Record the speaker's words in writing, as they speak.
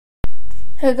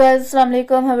Hey guys, assalamu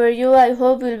alaikum. How are you? I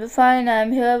hope you'll be fine.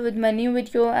 I'm here with my new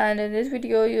video, and in this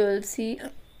video you will see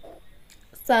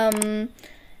some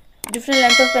different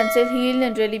length of pencil heel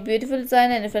and really beautiful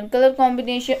design and different color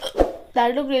combination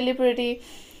that look really pretty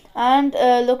and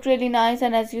look really nice.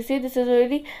 And as you see, this is a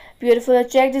really beautiful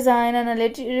check design and a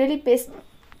really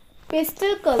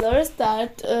pastel colors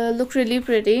that look really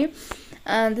pretty.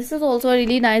 And this is also a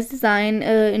really nice design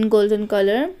in golden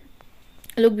color.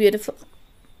 Look beautiful.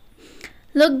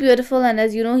 And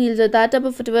as you know, heels are that type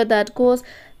of footwear that goes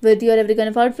with your every kind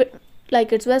of outfit,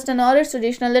 like it's western or it's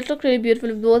traditional. It look really beautiful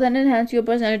with both and enhance your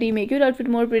personality, make your outfit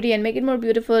more pretty and make it more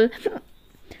beautiful.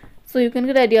 So you can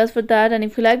get ideas for that. And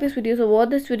if you like this video, so watch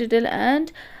this video till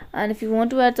end. And if you want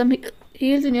to add some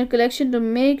heels in your collection to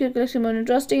make your collection more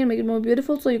interesting and make it more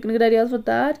beautiful, so you can get ideas for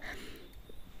that.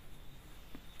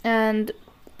 And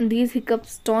these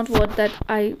hiccups don't want that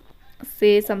I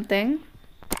say something.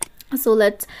 So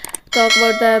let's talk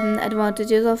about the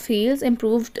advantages of heels.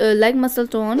 Improved leg muscle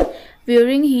tone.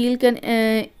 Wearing heel can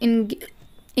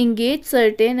engage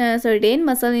certain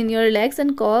muscle in your legs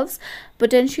and calves,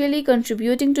 potentially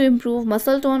contributing to improve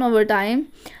muscle tone over time.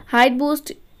 Height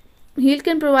boost. Heel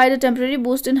can provide a temporary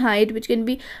boost in height, which can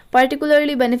be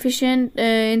particularly beneficial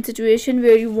in situation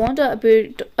where you want to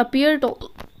appear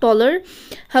taller.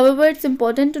 However, it's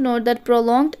important to note that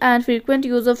prolonged and frequent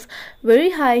use of very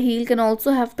high heel can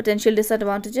also have potential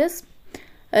disadvantages,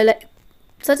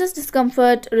 such as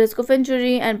discomfort, risk of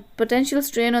injury, and potential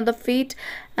strain on the feet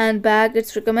and back.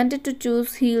 It's recommended to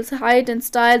choose heels height and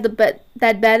style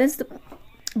that balance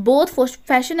both for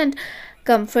fashion and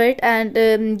comfort,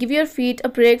 and give your feet a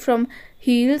break from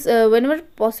heels whenever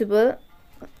possible.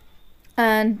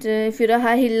 And if you're a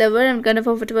high heel lover and kind of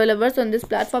a footwear lover, so on this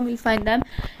platform you'll find them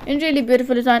in really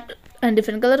beautiful design and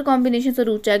different color combinations, so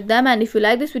do check them. And if you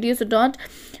like this video, so don't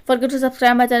forget to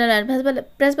subscribe my channel and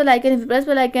press bell icon. If you press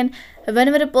bell icon,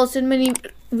 whenever I post a mini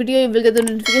video, you will get the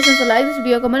notification. So like this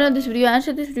video, comment on this video, and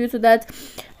share this video. So that's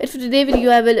it for today's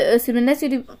video. I will see you in the next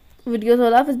video. So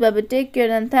Allah Hafiz, bye bye, take care,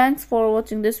 and thanks for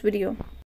watching this video.